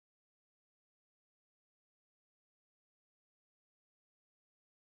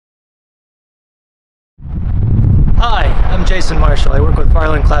I'm Jason Marshall. I work with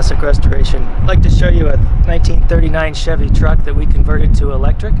Farland Classic Restoration. I'd like to show you a 1939 Chevy truck that we converted to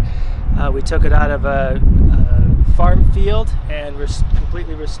electric. We took it out of a farm field and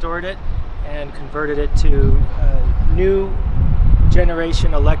completely restored it and converted it to a new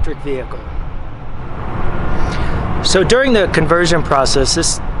generation electric vehicle. So during the conversion process,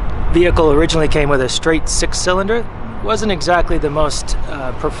 this vehicle originally came with a straight 6-cylinder. Wasn't exactly the most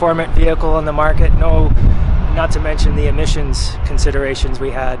performant vehicle on the market, not to mention the emissions considerations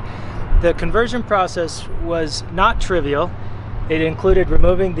we had. The conversion process was not trivial. It included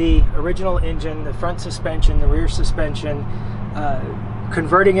removing the original engine, the front suspension, the rear suspension,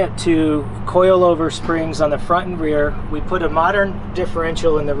 converting it to coilover springs on the front and rear. We put a modern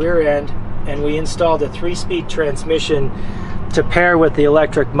differential in the rear end, and we installed a 3-speed transmission to pair with the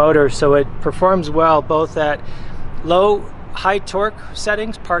electric motor, so it performs well both at high torque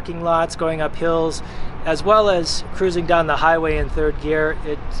settings, parking lots, going up hills, as well as cruising down the highway in 3rd gear.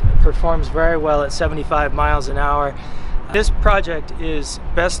 It performs very well at 75 miles an hour. This project is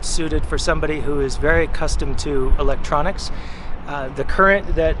best suited for somebody who is very accustomed to electronics. The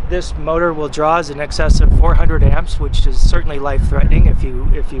current that this motor will draw is in excess of 400 amps, which is certainly life-threatening if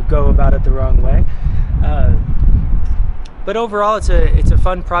you go about it the wrong way. But overall, it's a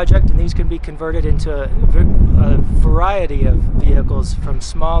fun project, and these can be converted into a variety of vehicles, from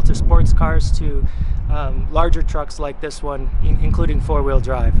small to sports cars to larger trucks like this one, including 4-wheel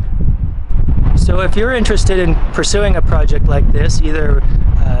drive. So if you're interested in pursuing a project like this, either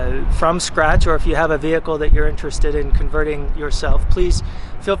from scratch, or if you have a vehicle that you're interested in converting yourself, please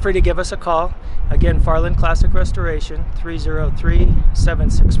feel free to give us a call. Again, Farland Classic Restoration,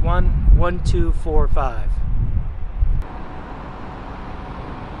 303-761-1245.